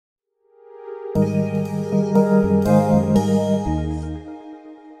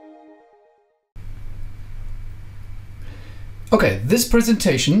Okay, this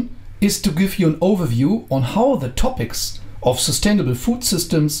presentation is to give you an overview on how the topics of sustainable food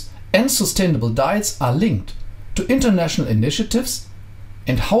systems and sustainable diets are linked to international initiatives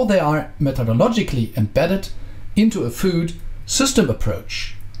and how they are methodologically embedded into a food system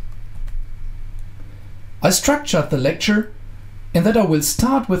approach. I structured the lecture in that I will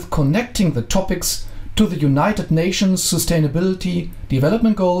start with connecting the topics to the United Nations Sustainability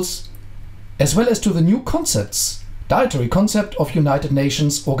Development Goals, as well as to the new dietary concept of United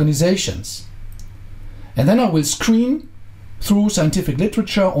Nations organizations. And then I will screen through scientific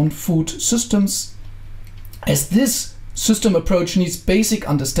literature on food systems, as this system approach needs basic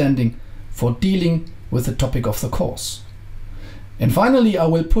understanding for dealing with the topic of the course. And finally, I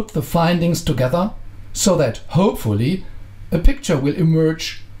will put the findings together so that hopefully a picture will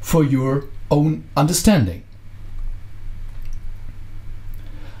emerge for your own understanding.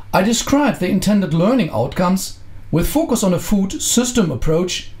 I describe the intended learning outcomes with focus on a food system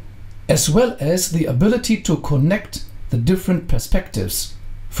approach, as well as the ability to connect the different perspectives: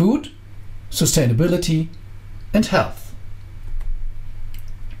 food, sustainability, and health.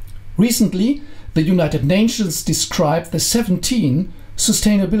 Recently, the United Nations described the 17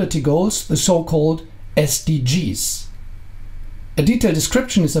 sustainability goals, the so-called SDGs. A detailed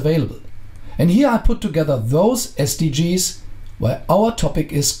description is available, and here I put together those SDGs where our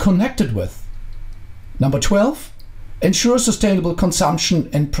topic is connected with. Number 12, ensure sustainable consumption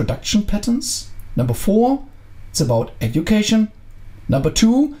and production patterns. Number 4, it's about education. Number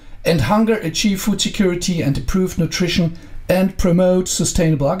 2, end hunger, achieve food security and improve nutrition and promote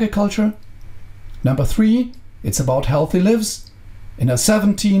sustainable agriculture. Number 3, it's about healthy lives. And number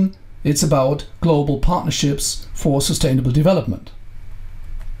 17, it's about global partnerships for sustainable development.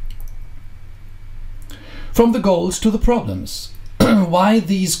 From the goals to the problems. Why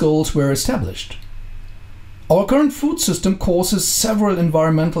these goals were established. Our current food system causes several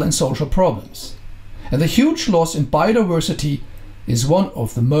environmental and social problems, and the huge loss in biodiversity is one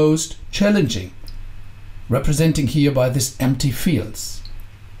of the most challenging, representing here by these empty fields.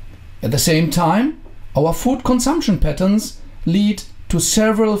 At the same time, our food consumption patterns lead to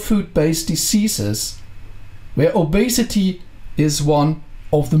several food-based diseases, where obesity is one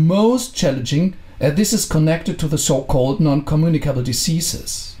of the most challenging, as this is connected to the so-called non-communicable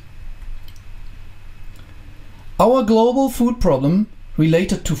diseases. Our global food problem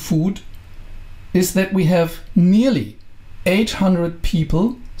related to food is that we have nearly 800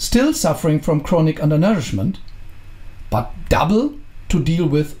 people still suffering from chronic undernourishment, but double to deal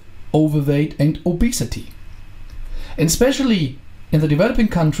with overweight and obesity. And especially in the developing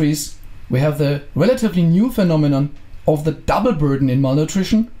countries, we have the relatively new phenomenon of the double burden in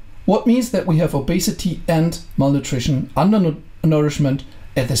malnutrition, what means that we have obesity and malnutrition, undernourishment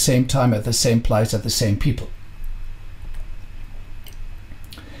at the same time, at the same place, at the same people.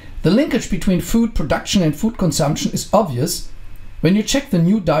 The linkage between food production and food consumption is obvious when you check the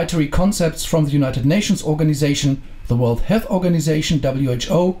new dietary concepts from the United Nations Organization, the World Health Organization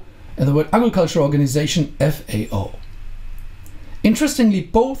WHO, and the World Agriculture Organization FAO. Interestingly,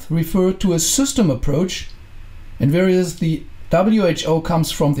 both refer to a system approach, and whereas the WHO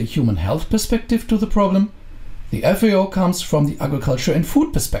comes from the human health perspective to the problem, the FAO comes from the agriculture and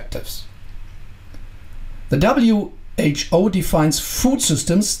food perspectives. The WHO defines food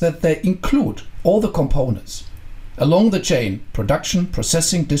systems that they include all the components along the chain: production,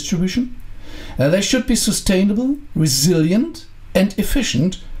 processing, distribution. They should be sustainable, resilient, and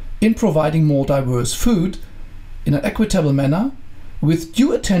efficient in providing more diverse food in an equitable manner, with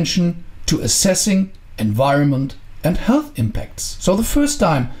due attention to assessing environment and health impacts. So the first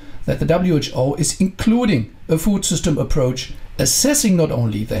time that the WHO is including a food system approach, assessing not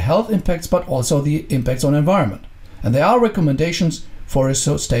only the health impacts but also the impacts on environment. And there are recommendations for a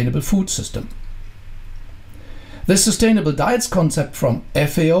sustainable food system. The sustainable diets concept from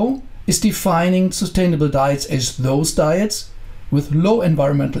FAO is defining sustainable diets as those diets with low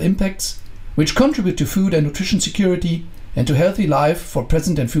environmental impacts, which contribute to food and nutrition security and to healthy life for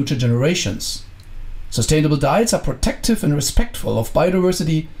present and future generations. Sustainable diets are protective and respectful of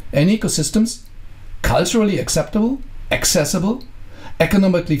biodiversity and ecosystems, culturally acceptable, accessible,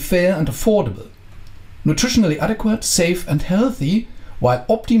 economically fair and affordable, nutritionally adequate, safe and healthy, while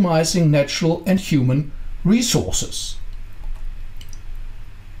optimizing natural and human resources.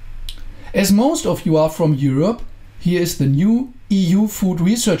 As most of you are from Europe, here is the new EU food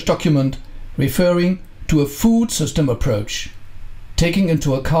research document referring to a food system approach, taking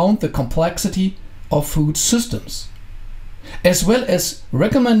into account the complexity of food systems, as well as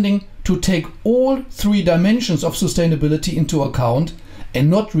recommending to take all three dimensions of sustainability into account and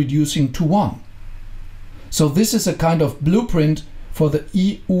not reducing to one. So this is a kind of blueprint for the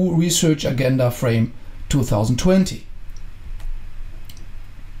EU Research Agenda Frame 2020.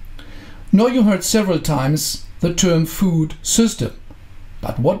 Now you heard several times the term food system.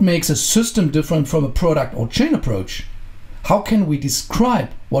 But what makes a system different from a product or chain approach? How can we describe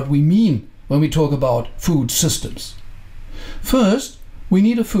what we mean when we talk about food systems? First, we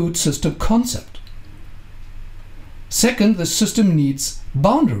need a food system concept. Second, the system needs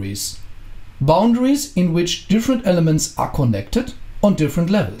boundaries. Boundaries in which different elements are connected on different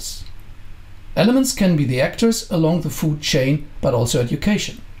levels. Elements can be the actors along the food chain, but also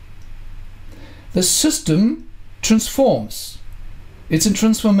education. The system transforms. It's in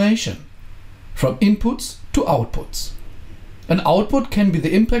transformation from inputs to outputs. An output can be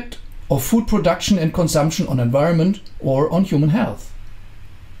the impact of food production and consumption on environment or on human health.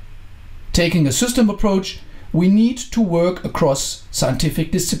 Taking a system approach, we need to work across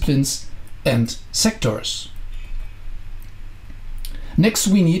scientific disciplines and sectors. Next,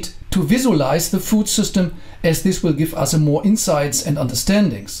 we need to visualize the food system, as this will give us more insights and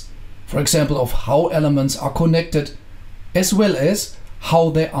understandings, for example, of how elements are connected, as well as how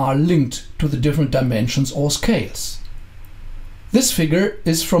they are linked to the different dimensions or scales. This figure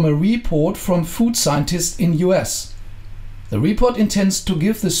is from a report from food scientists in US. The report intends to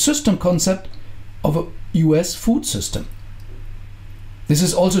give the system concept of a US food system. This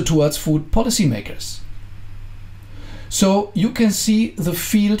is also towards food policymakers. So you can see the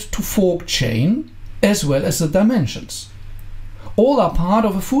field to fork chain as well as the dimensions. All are part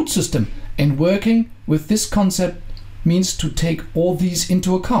of a food system, and working with this concept means to take all these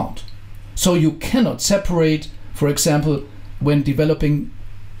into account. So you cannot separate, for example, when developing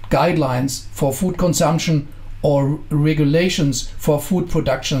guidelines for food consumption or regulations for food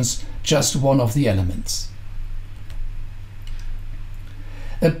productions, just one of the elements.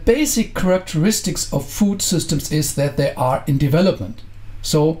 A basic characteristics of food systems is that they are in development,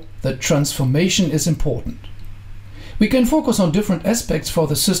 so the transformation is important. We can focus on different aspects for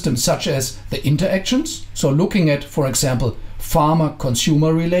the system, such as the interactions, so looking at, for example,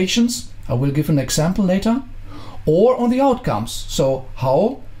 farmer-consumer relations, I will give an example later, or on the outcomes, so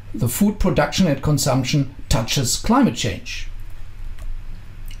how the food production and consumption touches climate change.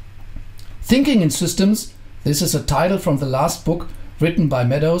 Thinking in Systems, this is a title from the last book written by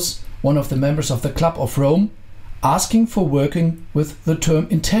Meadows, one of the members of the Club of Rome, asking for working with the term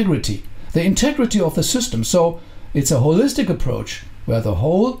integrity, the integrity of the system. So it's a holistic approach where the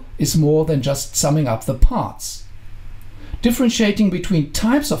whole is more than just summing up the parts. Differentiating between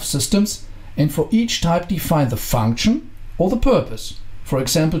types of systems, and for each type define the function or the purpose, for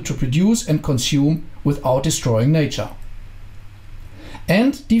example to produce and consume without destroying nature.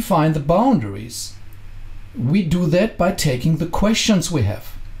 And define the boundaries. We do that by taking the questions we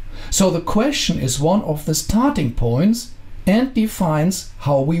have. So the question is one of the starting points and defines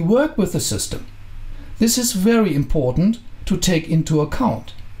how we work with the system. This is very important to take into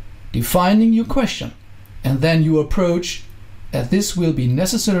account. Defining your question and then your approach, as this will be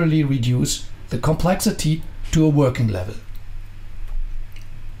necessarily reduce the complexity to a working level.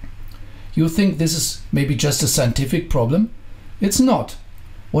 You think this is maybe just a scientific problem? It's not.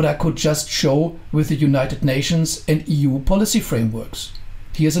 What I could just show with the United Nations and EU policy frameworks.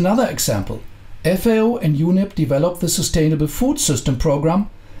 Here's another example. FAO and UNEP developed the Sustainable Food System Program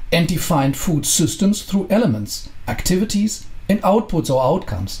and defined food systems through elements, activities and outputs or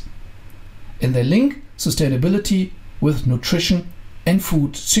outcomes. And they link sustainability with nutrition and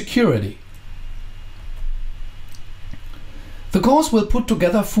food security. The course will put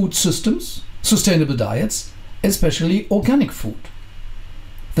together food systems, sustainable diets, especially organic food.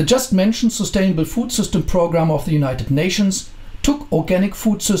 The just mentioned Sustainable Food System Program of the United Nations took organic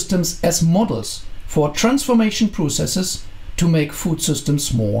food systems as models for transformation processes to make food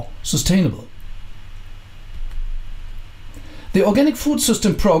systems more sustainable. The Organic Food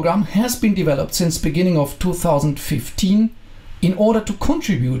System Program has been developed since beginning of 2015 in order to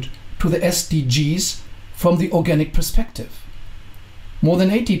contribute to the SDGs from the organic perspective. More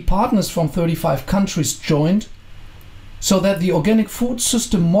than 80 partners from 35 countries joined, so that the organic food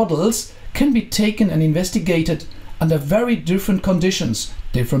system models can be taken and investigated under very different conditions,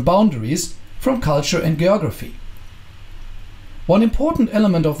 different boundaries from culture and geography. One important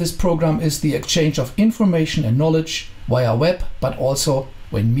element of this program is the exchange of information and knowledge via web, but also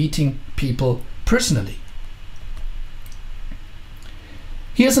when meeting people personally.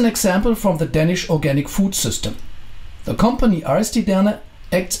 Here's an example from the Danish organic food system. The company erhältst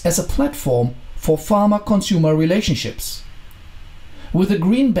acts as a platform for farmer-consumer relationships. With the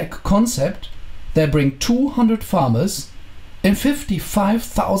greenback concept, they bring 200 farmers and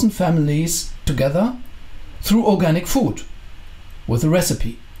 55,000 families together through organic food with a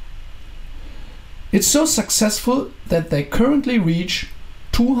recipe. It's so successful that they currently reach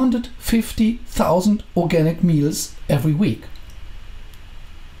 250,000 organic meals every week.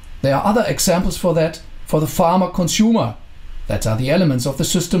 There are other examples for that for the farmer-consumer. That are the elements of the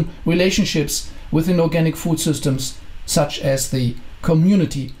system relationships within organic food systems, such as the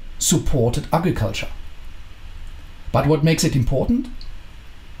community-supported agriculture. But what makes it important?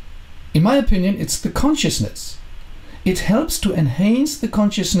 In my opinion, it's the consciousness. It helps to enhance the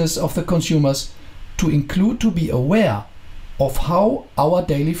consciousness of the consumers to be aware of how our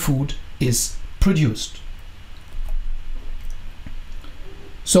daily food is produced.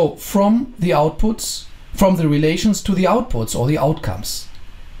 So from the outputs, from the relations to the outputs or the outcomes.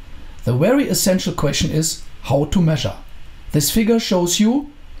 The very essential question is how to measure. This figure shows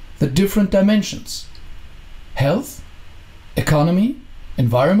you the different dimensions: health, economy,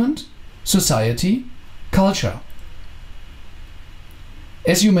 environment, society, culture.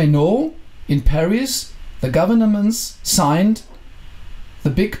 As you may know, in Paris, the governments signed the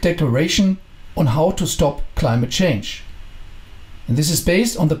big declaration on how to stop climate change. And this is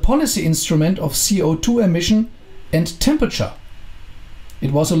based on the policy instrument of CO2 emission and temperature.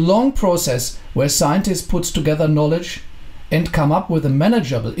 It was a long process where scientists put together knowledge and come up with a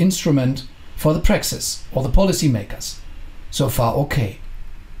manageable instrument for the praxis or the policymakers. So far, okay.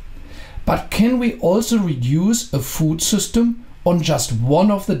 But can we also reduce a food system on just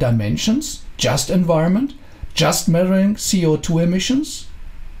one of the dimensions, just environment, just measuring CO2 emissions?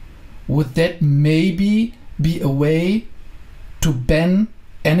 Would that maybe be a way to ban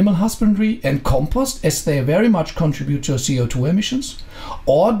animal husbandry and compost, as they very much contribute to CO2 emissions?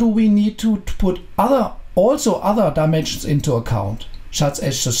 Or do we need to put other dimensions into account, such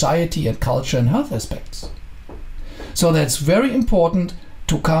as society and culture and health aspects? So that's very important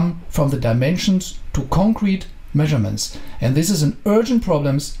to come from the dimensions to concrete measurements. And this is an urgent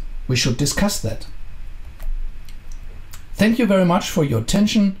problem. We should discuss that. Thank you very much for your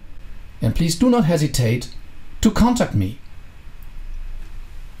attention, and please do not hesitate to contact me.